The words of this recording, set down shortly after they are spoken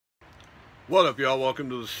What up, y'all? Welcome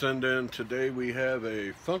to the send-in. Today we have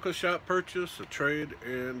a Funko Shop purchase, a trade,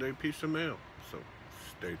 and a piece of mail. So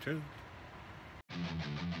stay tuned.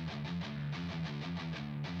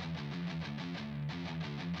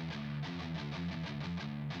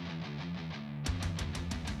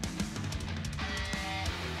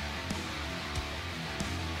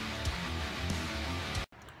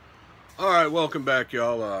 Alright, welcome back,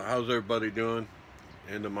 y'all. How's everybody doing?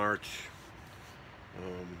 End of March.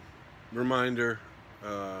 Reminder,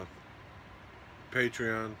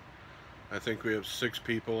 Patreon. I think we have 6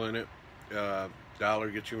 people in it.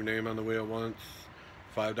 $1 gets your name on the wheel once.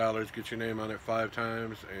 $5 gets your name on it 5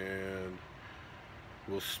 times. And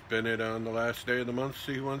we'll spin it on the last day of the month,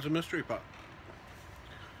 see who wins a mystery pop.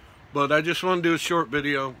 But I just want to do a short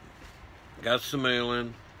video. Got some mail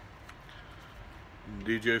in.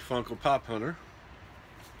 DJ Funko Pop Hunter.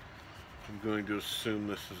 I'm going to assume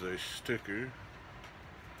this is a sticker.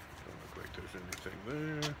 Don't look like there's anything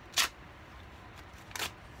there.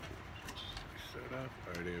 Set up. I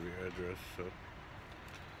already have your address, so.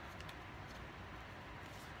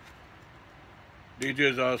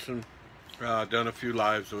 DJ's awesome. Done a few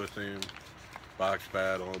lives with him. Box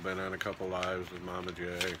battle. Been on a couple lives with Mama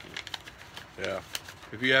J. Yeah.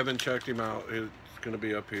 If you haven't checked him out, it's going to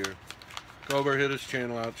be up here. Go over, hit his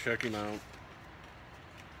channel out, check him out.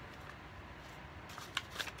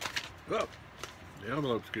 Oh, the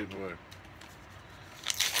envelope's getting away.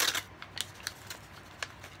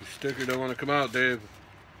 The sticker don't want to come out, Dave.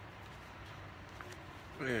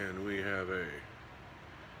 And we have a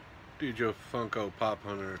DJ Funko Pop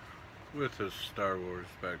Hunter with his Star Wars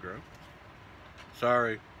background.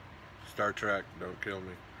 Sorry, Star Trek, don't kill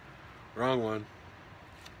me. Wrong one.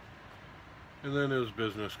 And then his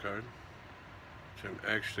business card. I'm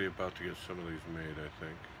actually about to get some of these made, I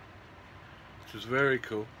think. Which is very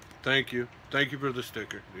cool. Thank you. Thank you for the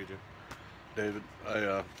sticker, DJ. David,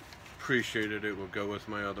 I appreciate it. It will go with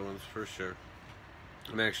my other ones for sure.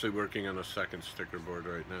 I'm actually working on a second sticker board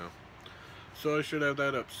right now. So I should have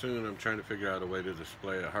that up soon. I'm trying to figure out a way to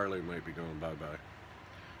display it. Harley might be going bye-bye.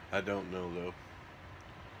 I don't know,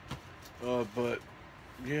 though. But,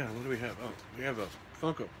 yeah, what do we have? Oh, we have a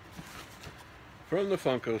Funko. From the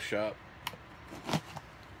Funko Shop.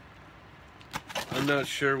 I'm not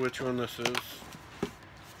sure which one this is.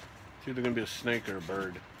 It's either going to be a snake or a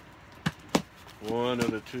bird. One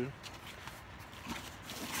of the two.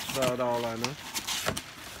 That's about all I know.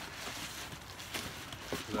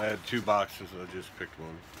 I had 2 boxes, so I just picked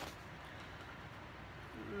one.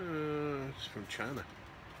 It's from China.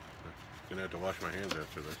 I'm going to have to wash my hands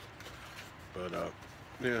after this. But,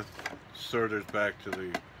 yeah. Sorters back to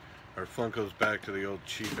the... Our Funko's back to the old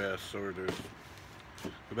cheap-ass sorters.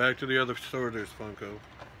 Go back to the other sorters, Funko.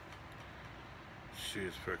 She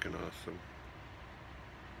is freaking awesome.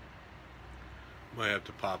 Might have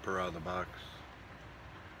to pop her out of the box.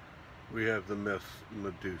 We have the Myth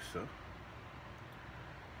Medusa.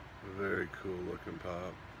 Very cool looking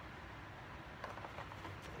pop.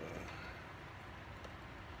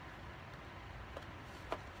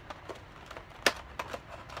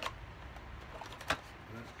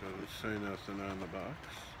 That doesn't say nothing on the box.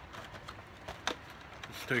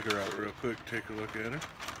 Let's take her out real quick, take a look at her.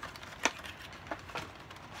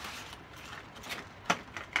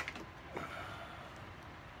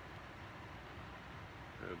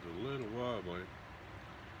 It's a little wobbly.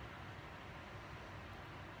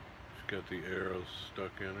 She's got the arrows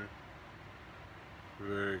stuck in her.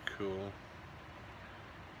 Very cool.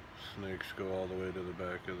 Snakes go all the way to the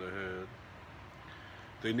back of the head.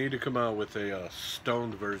 They need to come out with a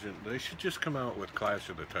stoned version. They should just come out with Clash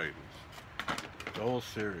of the Titans. The whole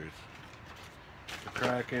series. The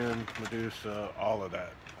Kraken, Medusa, all of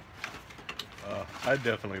that. I'd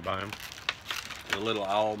definitely buy him. The little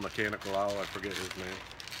owl, mechanical owl, I forget his name.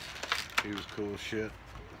 He was cool as shit.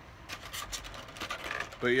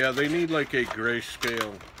 But yeah, they need like a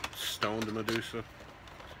grayscale stoned Medusa.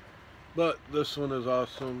 But this one is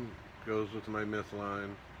awesome. Goes with my myth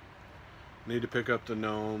line. Need to pick up the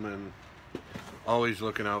gnome and always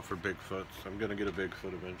looking out for Bigfoots. I'm gonna get a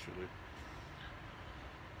Bigfoot eventually.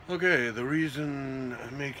 Okay, the reason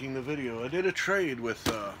I'm making the video, I did a trade with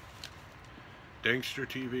Danester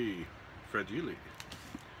Tv, Fred Ely.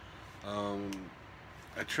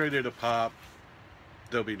 I traded a pop.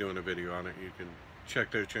 They'll be doing a video on it. You can check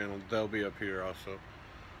their channel. They'll be up here also.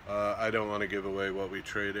 I don't want to give away what we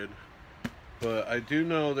traded, but I do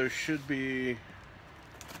know there should be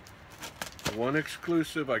one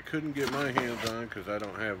exclusive I couldn't get my hands on because I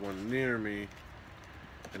don't have one near me,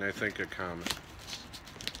 and I think a comet.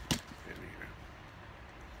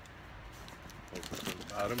 Open to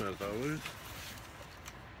the bottom as always.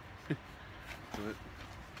 But,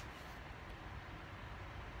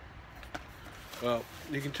 well,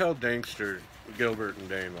 you can tell Danester, Gilbert, and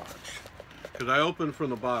Dane watch. Because I opened from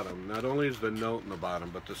the bottom. Not only is the note in the bottom,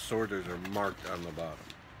 but the sorters are marked on the bottom.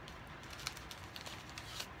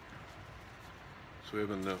 So we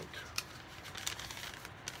have a note.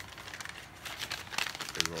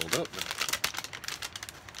 They rolled up now.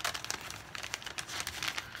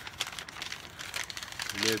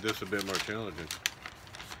 Made this a bit more challenging.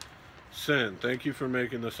 Sin, thank you for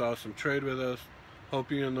making this awesome trade with us.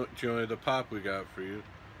 Hope you enjoy the pop we got for you.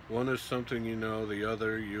 One is something you know, the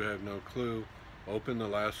other you have no clue. Open the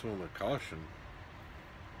last one with caution.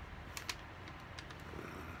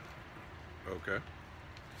 Okay.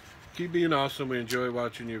 Keep being awesome. We enjoy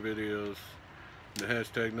watching your videos. The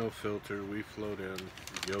hashtag no filter. We float in.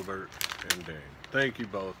 Gilbert and Dane. Thank you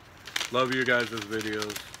both. Love your guys'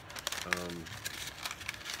 videos.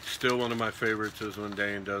 Still one of my favorites is when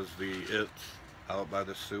Dane does the It's out by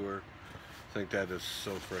the sewer. I think that is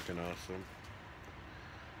so freaking awesome.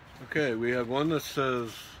 Okay, we have one that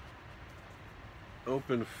says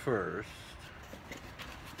open first.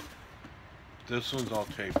 This one's all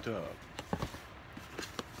taped up.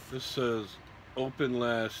 This says open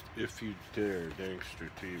last if you dare,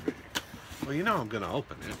 Danester TV. Well, you know I'm gonna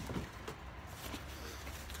open it.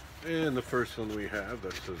 And the first one we have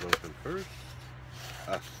that says open first.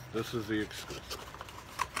 This is the exclusive.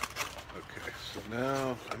 Okay, so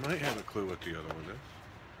now I might have a clue what the other one is.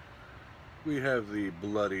 We have the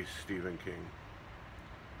Bloody Stephen King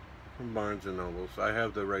from Barnes & Nobles. I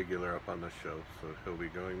have the regular up on the shelf, so he'll be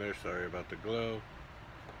going there. Sorry about the glow.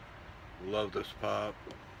 Love this pop.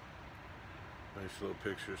 Nice little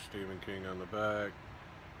picture of Stephen King on the back.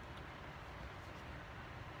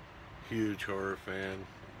 Huge horror fan,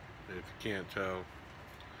 if you can't tell.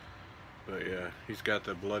 But yeah, he's got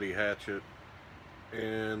the bloody hatchet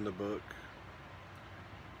and the book.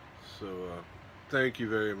 So thank you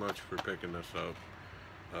very much for picking this up.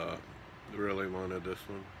 Really wanted this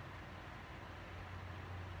one.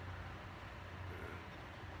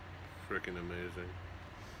 Freaking amazing.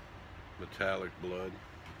 Metallic blood.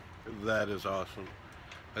 That is awesome.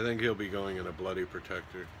 I think he'll be going in a bloody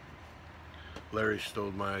protector. Larry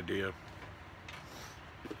stole my idea.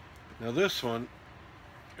 Now this one,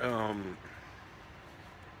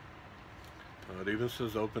 it even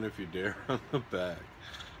says open if you dare on the back.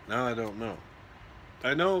 Now I don't know.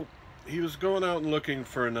 I know he was going out and looking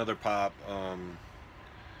for another pop.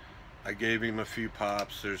 I gave him a few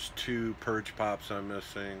pops. There's 2 Purge pops I'm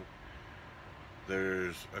missing.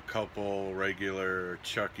 There's a couple regular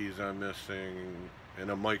Chuckies I'm missing, and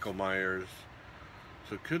a Michael Myers.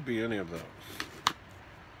 So it could be any of those.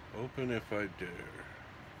 Open if I dare.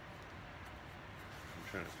 I'm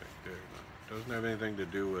trying to think. There. Doesn't have anything to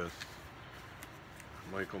do with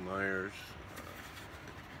Michael Myers.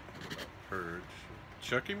 Purge.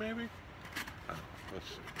 Chucky maybe? Let's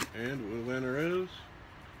see. And the winner is...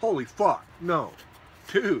 Holy fuck! No!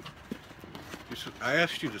 Dude! I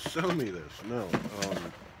asked you to sell me this. No.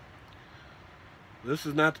 This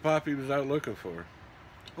is not the pop he was out looking for.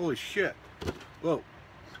 Holy shit. Whoa.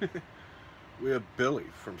 We have Billy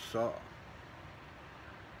from Saw.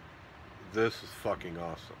 This is fucking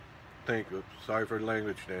awesome. Thank you. Sorry for the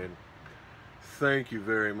language, Dan. Thank you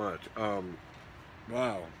very much.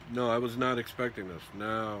 Wow. No, I was not expecting this.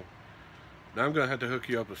 Now I'm gonna have to hook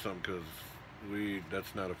you up with something, because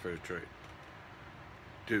that's not a fair trade.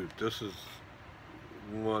 Dude, this is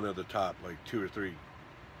one of the top, like 2 or 3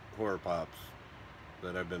 horror pops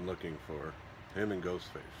that I've been looking for. Him and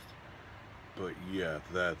Ghostface. But yeah,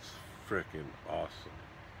 that's freaking awesome.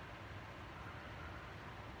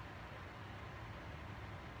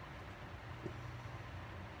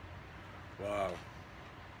 Wow.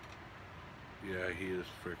 Yeah, he is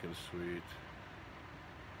freaking sweet.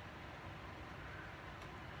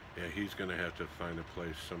 Yeah, he's gonna have to find a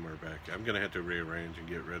place somewhere back. I'm gonna have to rearrange and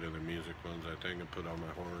get rid of the music ones, I think, and put all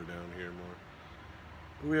my horror down here more.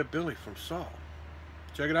 But we have Billy from Saw.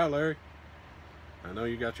 Check it out, Larry. I know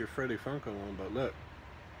you got your Freddy Funko one, but look.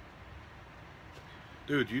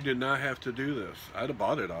 Dude, you did not have to do this. I'd have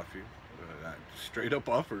bought it off you. I straight up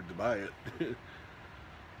offered to buy it.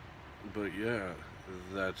 But yeah,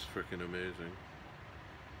 that's freaking amazing.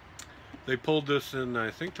 They pulled this in,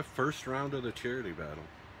 I think, the first round of the charity battle.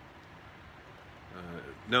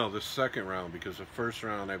 No, the second round, because the first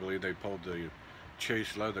round, I believe they pulled the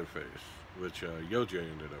Chase Leatherface, which Yoj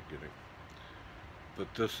ended up getting.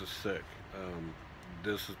 But this is sick.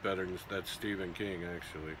 This is better than that Stephen King,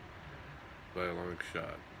 actually, by a long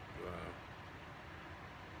shot.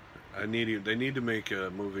 They need to make a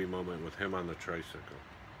movie moment with him on the tricycle.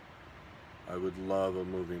 I would love a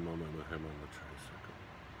movie moment with him on the tricycle.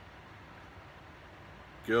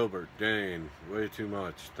 Gilbert, Dane, way too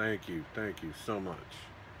much. Thank you so much.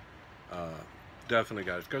 Definitely,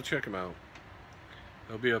 guys, go check them out.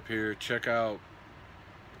 They'll be up here. Check out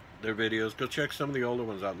their videos. Go check some of the older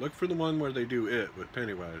ones out. Look for the one where they do it with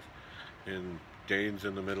Pennywise, and Dane's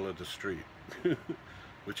in the middle of the street,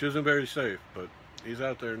 which isn't very safe, but he's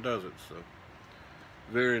out there and does it. So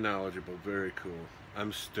very knowledgeable, very cool.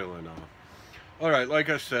 I'm still in awe. All right, like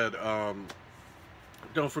I said,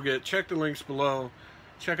 don't forget, check the links below.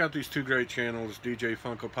 Check out these two great channels, DJ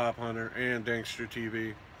Funko Pop Hunter and Danester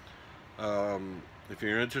TV. If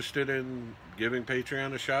you're interested in giving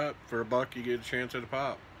Patreon a shot, for $1 you get a chance at a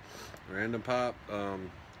pop. Random pop.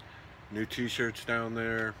 New t-shirts down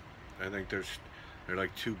there. I think they're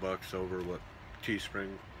like $2 over what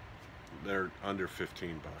Teespring. They're under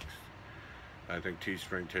 15 bucks. I think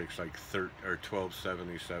Teespring takes like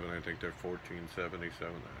 $12.77. I think they're $14.77. I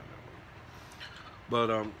don't know. But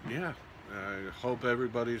yeah, I hope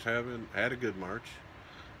everybody's had a good March.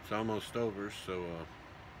 It's almost over, so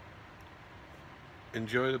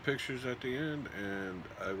enjoy the pictures at the end, and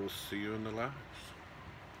I will see you in the lives.